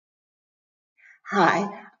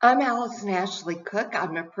Hi, I'm Allison Ashley-Koch.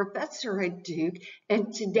 I'm a professor at Duke,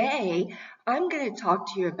 and today I'm going to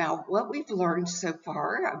talk to you about what we've learned so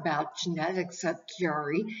far about genetics of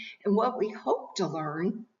Chiari and what we hope to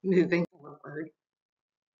learn moving forward.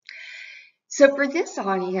 So for this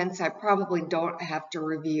audience, I probably don't have to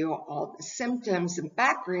review all the symptoms and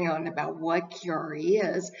background about what Chiari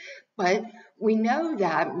is, but we know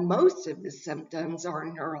that most of the symptoms are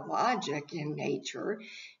neurologic in nature.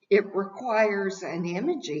 It requires an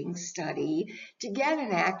imaging study to get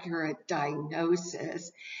an accurate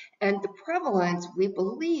diagnosis, and the prevalence, we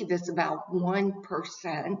believe, is about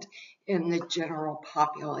 1% in the general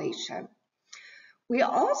population. We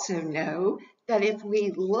also know that if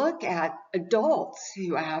we look at adults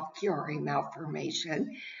who have Chiari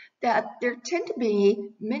malformation, that there tend to be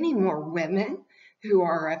many more women who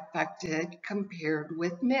are affected compared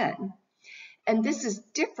with men. And this is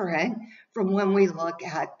different from when we look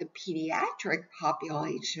at the pediatric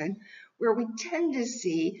population, where we tend to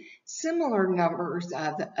see similar numbers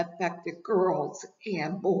of affected girls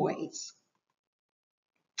and boys.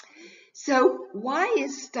 So why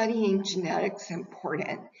is studying genetics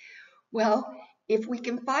important? Well, if we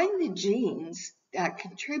can find the genes that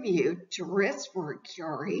contribute to risk for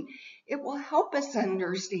Chiari, it will help us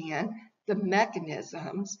understand the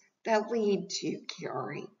mechanisms that lead to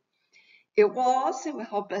Chiari. It will also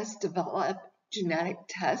help us develop genetic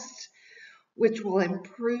tests, which will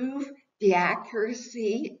improve the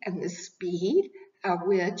accuracy and the speed at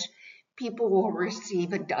which people will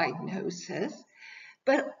receive a diagnosis.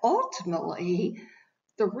 But ultimately,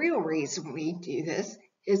 the real reason we do this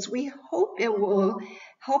is we hope it will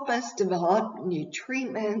help us develop new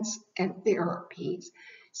treatments and therapies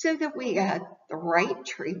so that we get the right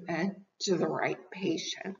treatment to the right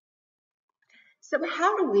patient. So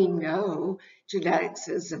how do we know genetics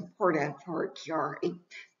is important for Chiari?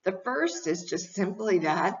 The first is just simply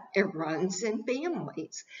that it runs in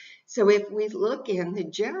families. So if we look in the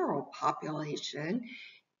general population,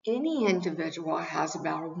 any individual has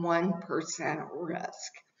about a 1%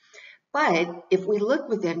 risk. But if we look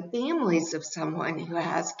within families of someone who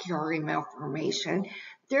has Chiari malformation,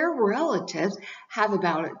 their relatives have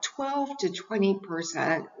about a 12 to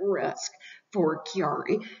 20% risk for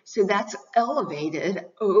Chiari. So that's elevated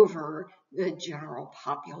over the general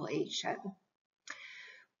population.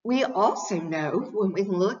 We also know when we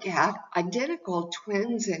look at identical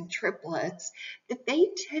twins and triplets that they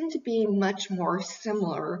tend to be much more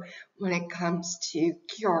similar when it comes to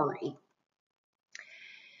Chiari.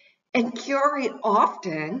 And Chiari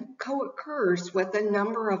often co-occurs with a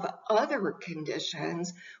number of other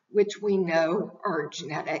conditions which we know are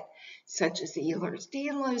genetic, such as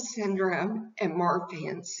Ehlers-Danlos syndrome and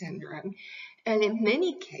Marfan syndrome. And in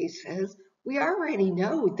many cases, we already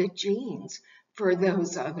know the genes for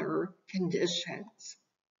those other conditions.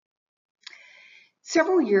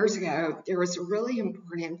 Several years ago, there was a really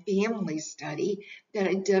important family study that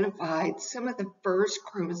identified some of the first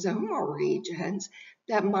chromosomal regions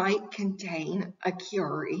that might contain a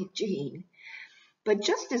Chiari gene. But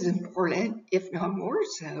just as important, if not more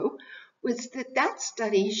so, was that that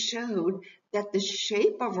study showed that the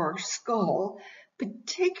shape of our skull,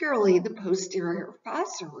 particularly the posterior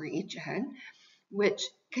fossa region, which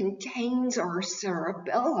contains our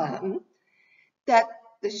cerebellum, that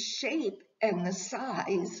the shape and the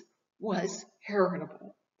size was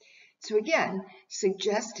heritable. So again,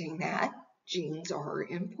 suggesting that genes are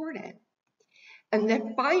important. And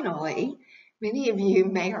then finally, many of you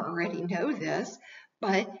may already know this,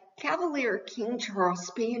 but Cavalier King Charles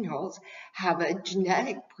Spaniels have a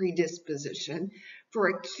genetic predisposition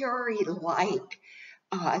for Chiari-like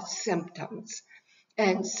symptoms.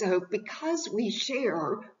 And so because we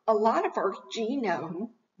share a lot of our genome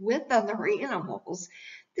with other animals,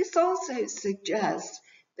 this also suggests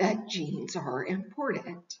that genes are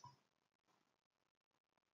important.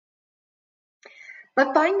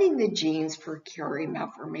 But finding the genes for Chiari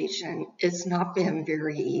malformation has not been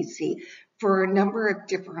very easy for a number of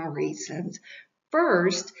different reasons.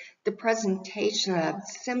 First, the presentation of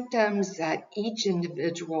symptoms that each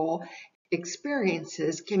individual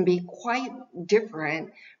experiences can be quite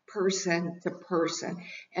different person to person.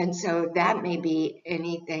 And so that may be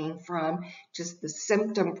anything from just the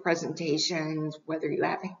symptom presentations, whether you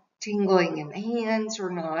have tingling in the hands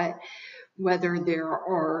or not, whether there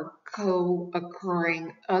are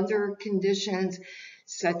co-occurring other conditions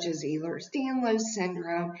such as Ehlers-Danlos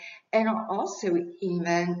syndrome, and also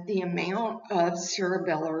even the amount of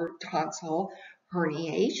cerebellar tonsil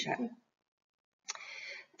herniation.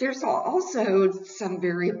 There's also some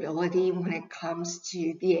variability when it comes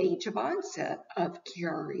to the age of onset of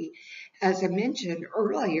Chiari. As I mentioned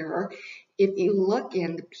earlier, if you look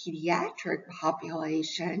in the pediatric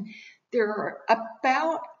population, there are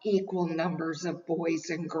about equal numbers of boys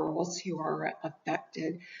and girls who are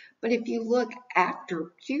affected. But if you look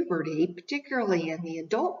after puberty, particularly in the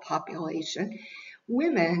adult population,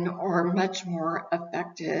 women are much more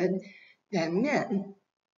affected than men.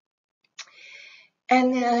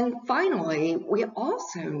 And then finally, we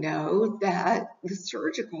also know that the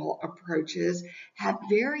surgical approaches have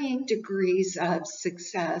varying degrees of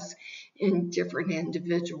success in different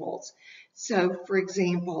individuals. So, for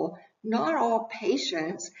example, not all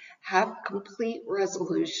patients have complete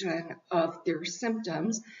resolution of their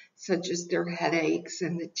symptoms, such as their headaches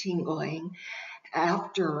and the tingling,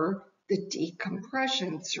 after the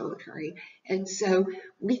decompression surgery. And so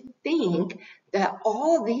we think that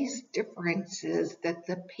all these differences that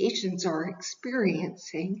the patients are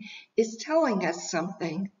experiencing is telling us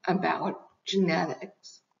something about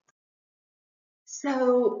genetics.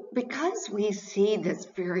 So because we see this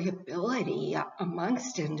variability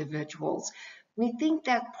amongst individuals, we think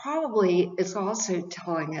that probably is also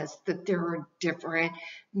telling us that there are different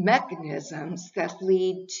mechanisms that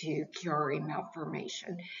lead to Chiari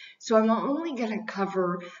malformation. So I'm only going to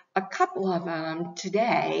cover a couple of them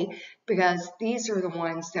today because these are the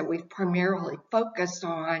ones that we've primarily focused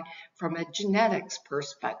on from a genetics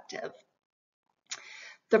perspective.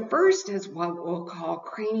 The first is what we'll call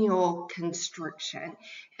cranial constriction,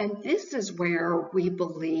 and this is where we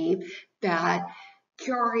believe that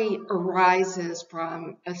Chiari arises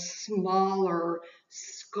from a smaller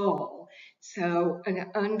skull, so an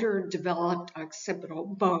underdeveloped occipital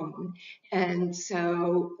bone, and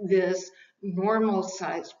so this normal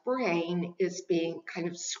sized brain is being kind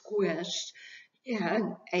of squished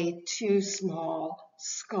in a too small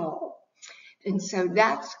skull. And so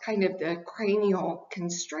that's kind of the cranial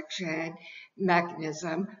constriction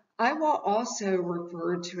mechanism. I will also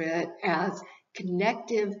refer to it as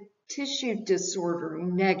connective tissue disorder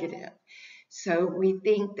negative. So we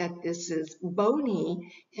think that this is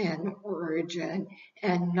bony in origin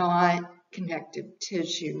and not connective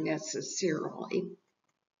tissue necessarily.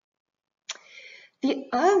 The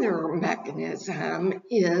other mechanism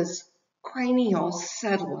is cranial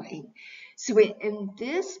settling. So in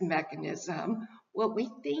this mechanism, what we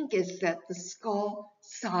think is that the skull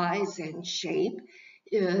size and shape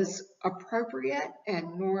is appropriate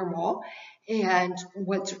and normal, and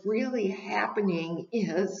what's really happening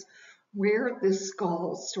is where the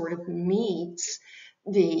skull sort of meets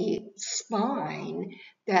the spine,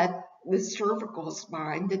 that the cervical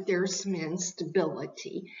spine, that there's some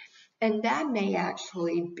instability. And that may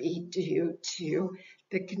actually be due to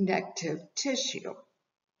the connective tissue.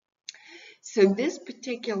 So this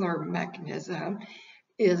particular mechanism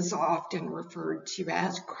is often referred to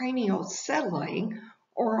as cranial settling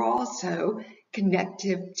or also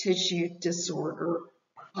connective tissue disorder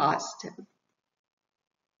positive.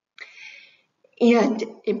 And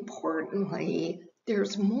importantly,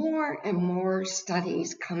 there's more and more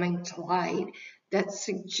studies coming to light that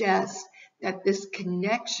suggest that this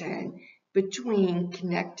connection between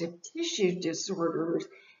connective tissue disorders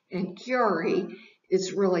and Chiari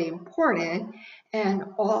is really important, and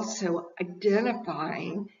also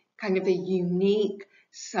identifying kind of a unique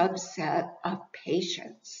subset of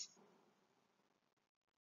patients.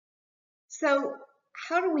 So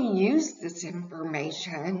how do we use this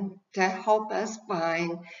information to help us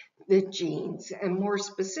find the genes? And more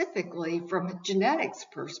specifically, from a genetics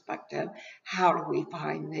perspective, how do we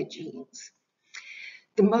find the genes?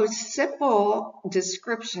 The most simple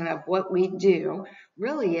description of what we do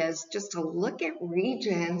really is just to look at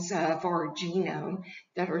regions of our genome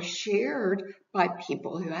that are shared by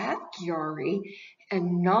people who have Chiari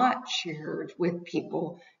and not shared with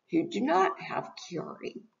people who do not have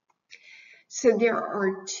Chiari. So there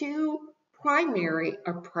are two primary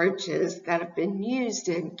approaches that have been used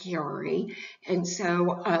in Chiari, and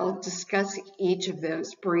so I'll discuss each of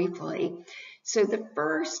those briefly. So the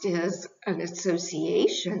first is an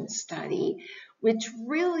association study, which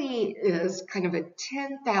really is kind of a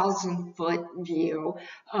 10,000-foot view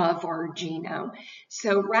of our genome.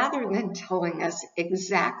 So rather than telling us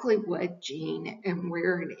exactly what gene and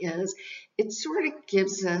where it is, it sort of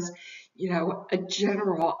gives us, a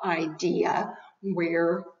general idea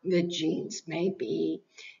where the genes may be.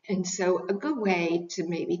 And so a good way to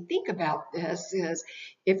maybe think about this is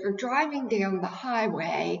if you're driving down the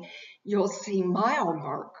highway, you'll see mile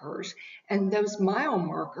markers, and those mile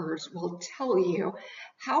markers will tell you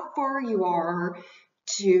how far you are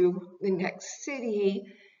to the next city,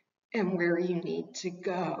 and where you need to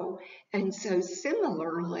go. And so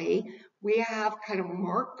similarly, we have kind of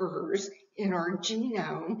markers in our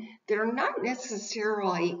genome that are not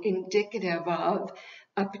necessarily indicative of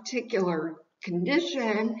a particular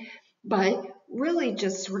condition, but really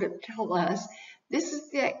just sort of tell us this is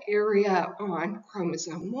the area on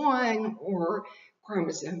chromosome 1 or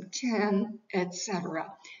chromosome 10,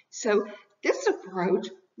 etc. So this approach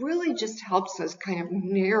really just helps us kind of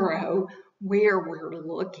narrow where we're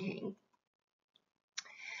looking.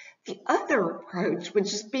 The other approach,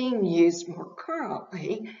 which is being used more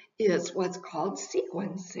currently, is what's called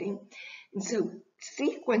sequencing. And so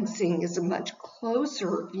sequencing is a much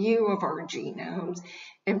closer view of our genomes.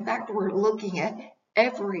 In fact, we're looking at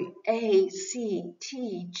every A, C,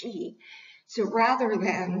 T, G. So rather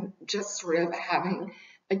than just sort of having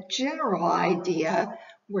a general idea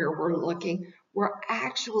where we're looking, we're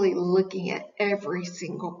actually looking at every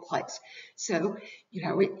single place. So,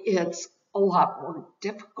 it's a lot more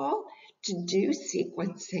difficult to do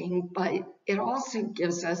sequencing, but it also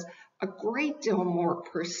gives us a great deal more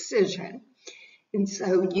precision. And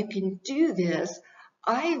so you can do this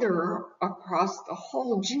either across the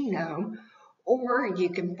whole genome, or you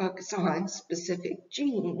can focus on specific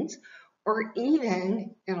genes, or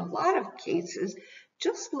even in a lot of cases,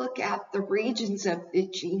 just look at the regions of the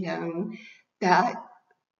genome that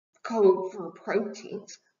code for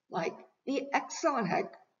proteins, like the exonic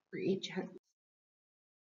region.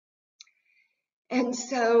 And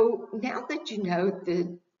so now that you know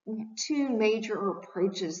the two major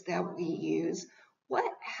approaches that we use, what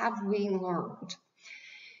have we learned?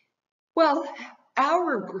 Well,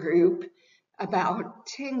 our group about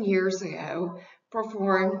 10 years ago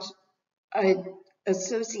performed an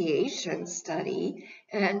association study,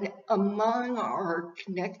 and among our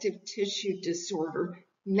connective tissue disorder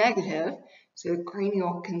negative, so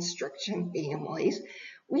cranial constriction families,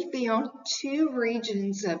 we found two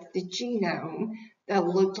regions of the genome that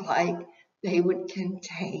looked like they would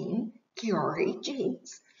contain Chiari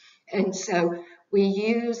genes. And so we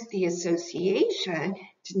used the association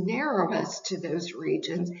to narrow us to those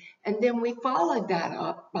regions, and then we followed that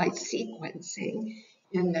up by sequencing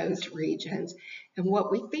in those regions. And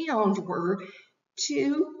what we found were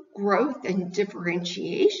two growth and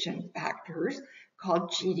differentiation factors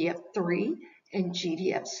called GDF3 and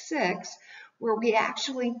GDF6, where we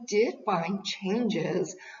actually did find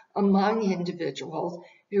changes among individuals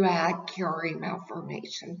who had Chiari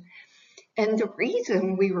malformation. And the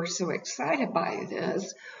reason we were so excited by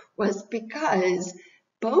this was because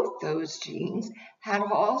both those genes had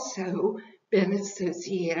also been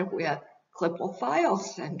associated with Klippel-Feil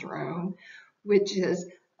syndrome, which is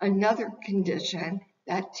another condition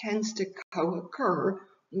that tends to co-occur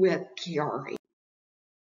with Chiari.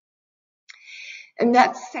 And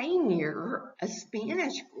that same year, a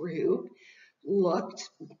Spanish group looked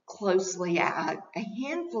closely at a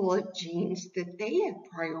handful of genes that they had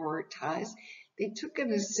prioritized. They took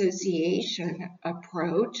an association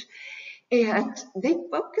approach, and they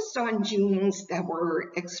focused on genes that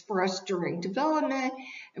were expressed during development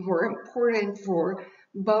and were important for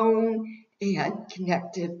bone and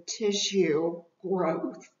connective tissue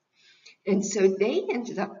growth. And so they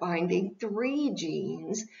ended up finding three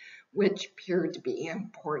genes which appeared to be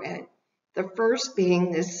important. The first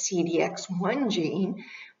being the CDX1 gene,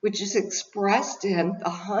 which is expressed in the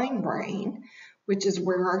hindbrain, which is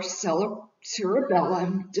where our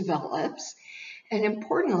cerebellum develops. And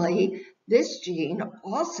importantly, this gene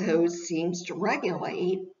also seems to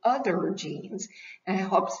regulate other genes and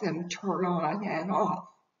helps them turn on and off.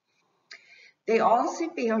 They also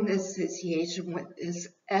found an association with this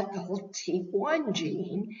FLT1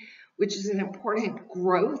 gene, which is an important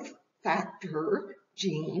growth factor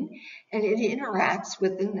gene, and it interacts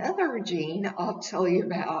with another gene I'll tell you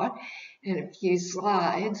about in a few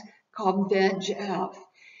slides called VEGF.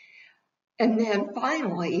 And then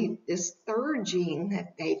finally, this third gene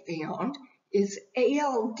that they found is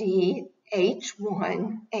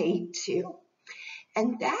ALDH1A2.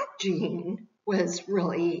 And that gene was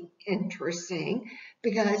really interesting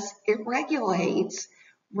because it regulates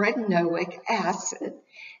retinoic acid.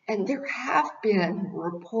 And there have been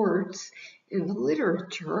reports in the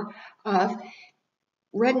literature of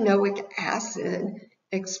retinoic acid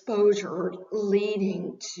exposure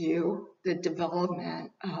leading to the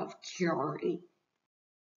development of Chiari.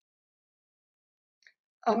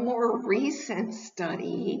 A more recent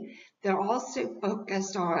study that also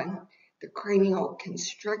focused on the cranial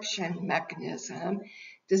constriction mechanism,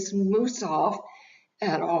 this Musoff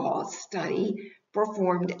et al. Study,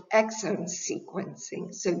 performed exome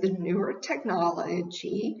sequencing, so the newer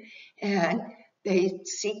technology, and they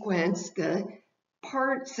sequenced the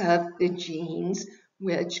parts of the genes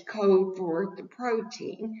which code for the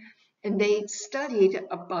protein. And they studied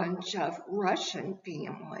a bunch of Russian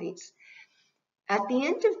families. At the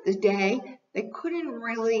end of the day, they couldn't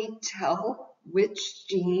really tell which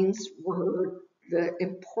genes were the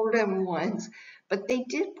important ones, but they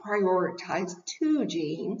did prioritize two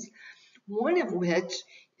genes, one of which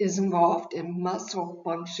is involved in muscle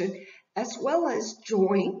function as well as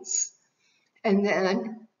joints, and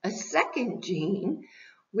then a second gene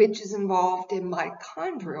which is involved in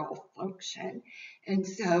mitochondrial function. And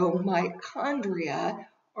so mitochondria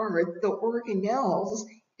are the organelles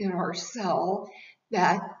in our cell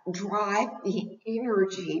that drive the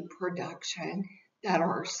energy production that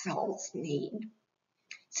our cells need.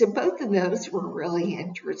 So both of those were really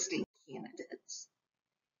interesting candidates.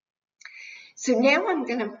 So now I'm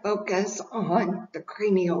going to focus on the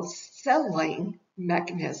cranial cell-line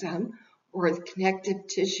mechanism, or the connective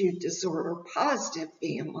tissue disorder positive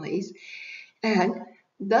families. And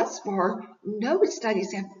thus far, no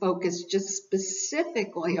studies have focused just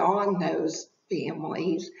specifically on those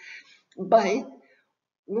families. But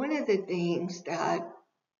one of the things that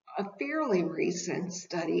a fairly recent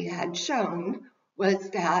study had shown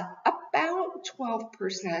was that about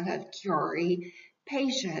 12% of Chiari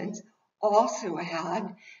patients also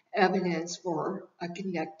had evidence for a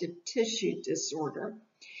connective tissue disorder.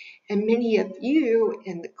 And many of you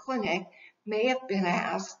in the clinic may have been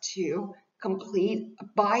asked to complete a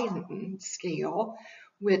Biden scale,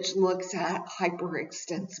 which looks at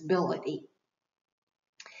hyperextensibility.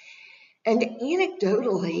 And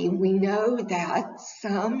anecdotally, we know that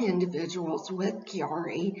some individuals with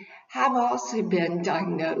Chiari have also been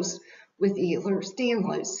diagnosed with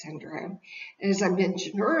Ehlers-Danlos syndrome. As I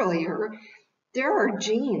mentioned earlier, there are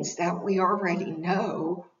genes that we already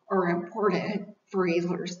know are important for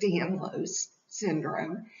Ehlers-Danlos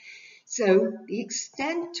syndrome. So the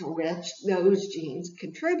extent to which those genes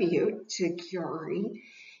contribute to Chiari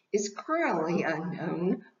is currently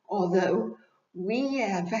unknown, although we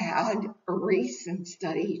have had a recent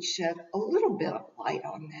study shed a little bit of light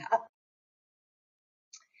on that.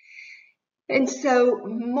 And so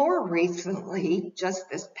more recently, just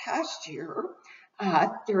this past year,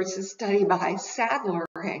 there was a study by Sadler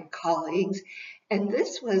and colleagues, and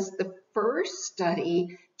this was the first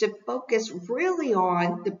study to focus really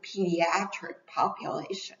on the pediatric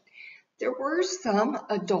population. There were some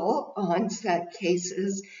adult onset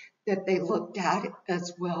cases that they looked at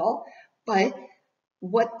as well, but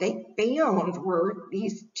what they found were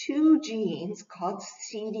these two genes called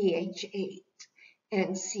CDH8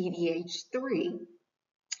 and CDH3,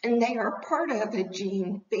 and they are part of a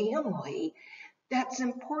gene family that's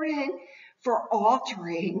important for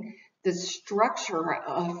altering the structure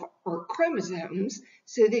of our chromosomes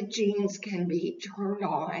so that genes can be turned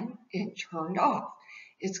on and turned off.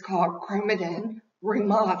 It's called chromatin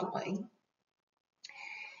remodeling.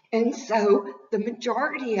 And so the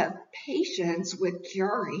majority of patients with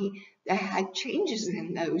Chiari that had changes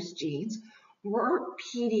in those genes were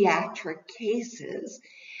pediatric cases.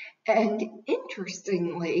 And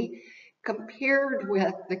interestingly, compared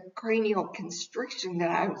with the cranial constriction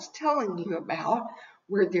that I was telling you about,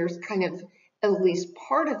 where there's kind of at least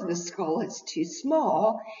part of the skull is too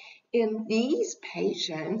small, in these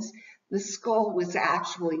patients, the skull was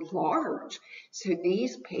actually large. So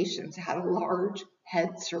these patients had a large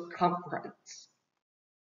head circumference.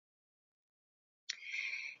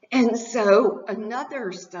 And so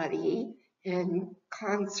another study in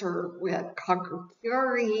concert with Conquer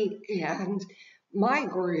Chiari and my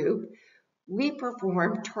group, we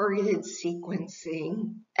performed targeted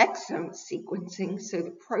sequencing, exome sequencing, so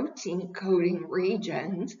the protein coding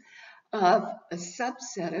regions of a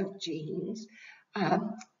subset of genes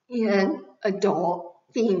in adult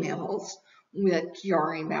females with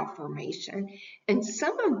Chiari malformation. And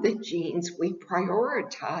some of the genes we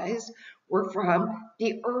prioritized were from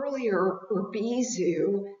the earlier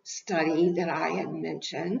Urbizu study that I had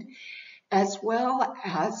mentioned, as well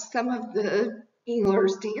as some of the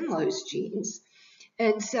Ehlers-Danlos genes.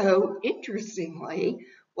 And so interestingly,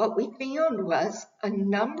 what we found was a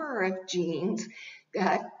number of genes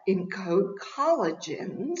that encode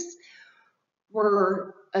collagens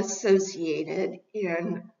were associated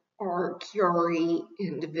in our Chiari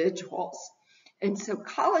individuals. And so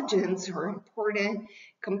collagens are important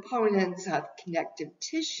components of connective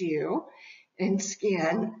tissue in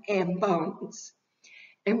skin and bones.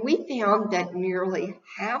 And we found that nearly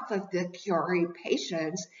half of the Chiari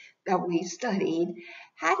patients that we studied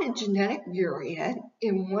had a genetic variant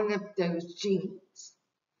in one of those genes.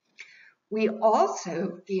 We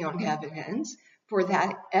also found evidence for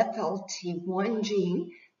that FLT1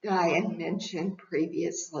 gene that I had mentioned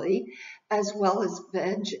previously, as well as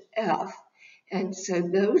VEGF. And so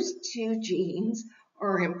those two genes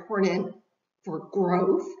are important for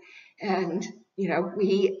growth. And,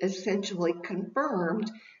 we essentially confirmed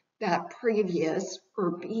that previous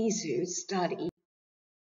Urbizu study.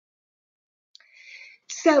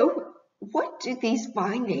 So what do these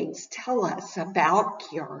findings tell us about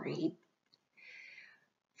Chiari?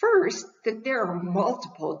 First, that there are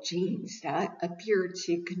multiple genes that appear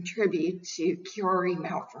to contribute to Chiari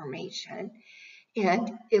malformation,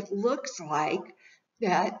 and it looks like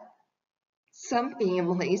that some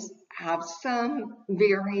families have some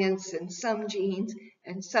variants in some genes,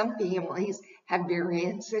 and some families have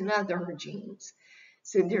variants in other genes.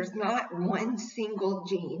 So there's not one single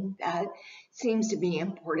gene that seems to be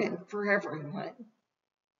important for everyone.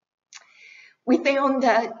 We found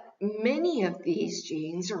that many of these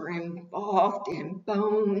genes are involved in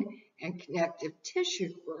bone and connective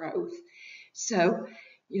tissue growth. So,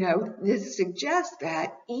 this suggests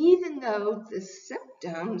that even though the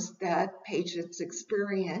symptoms that patients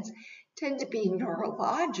experience tend to be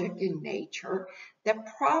neurologic in nature,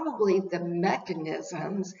 that probably the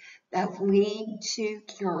mechanisms that lead to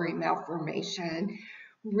Chiari malformation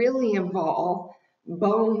really involve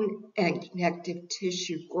bone and connective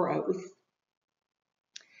tissue growth.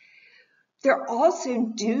 There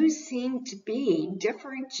also do seem to be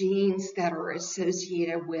different genes that are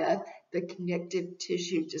associated with the connective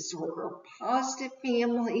tissue disorder positive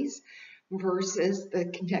families versus the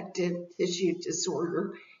connective tissue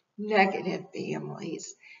disorder negative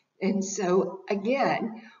families. And so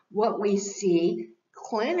again, what we see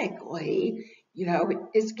clinically,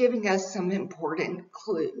 is giving us some important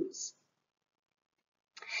clues.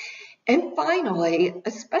 And finally,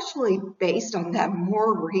 especially based on that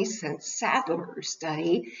more recent Sadler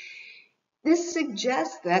study, this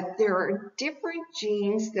suggests that there are different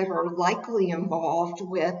genes that are likely involved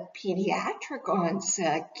with pediatric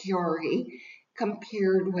onset Chiari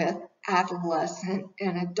compared with adolescent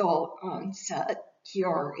and adult onset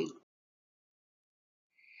Chiari.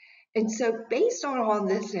 And so based on all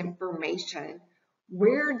this information,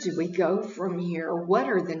 where do we go from here? What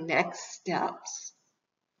are the next steps?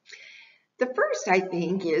 The first, I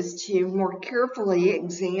think, is to more carefully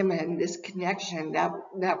examine this connection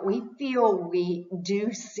that we feel we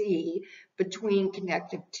do see between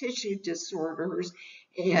connective tissue disorders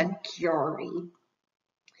and Chiari.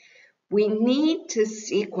 We need to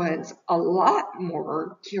sequence a lot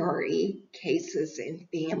more Chiari cases in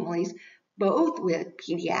families, both with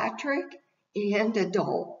pediatric and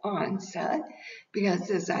adult onset, because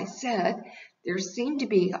as I said, there seem to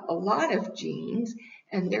be a lot of genes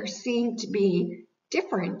and there seem to be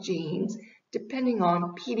different genes depending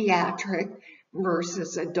on pediatric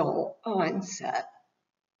versus adult onset.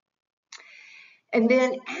 And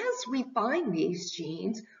then as we find these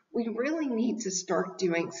genes, we really need to start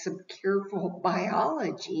doing some careful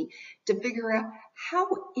biology to figure out how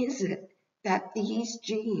is it that these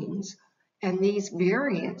genes and these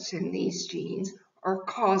variants in these genes are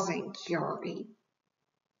causing Chiari.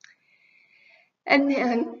 And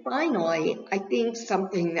then finally, I think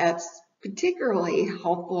something that's particularly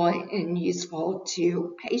helpful and useful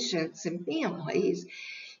to patients and families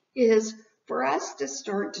is for us to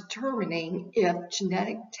start determining if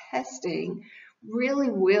genetic testing really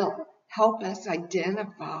will help us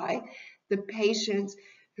identify the patients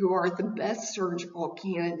who are the best surgical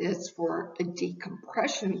candidates for a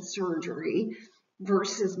decompression surgery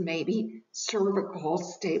versus maybe cervical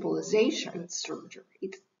stabilization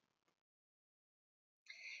surgery.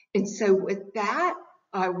 And so with that,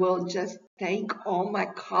 I will just thank all my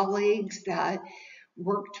colleagues that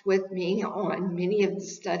worked with me on many of the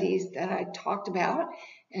studies that I talked about.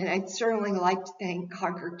 And I'd certainly like to thank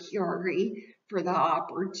Conquer Chiari for the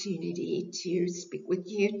opportunity to speak with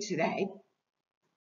you today.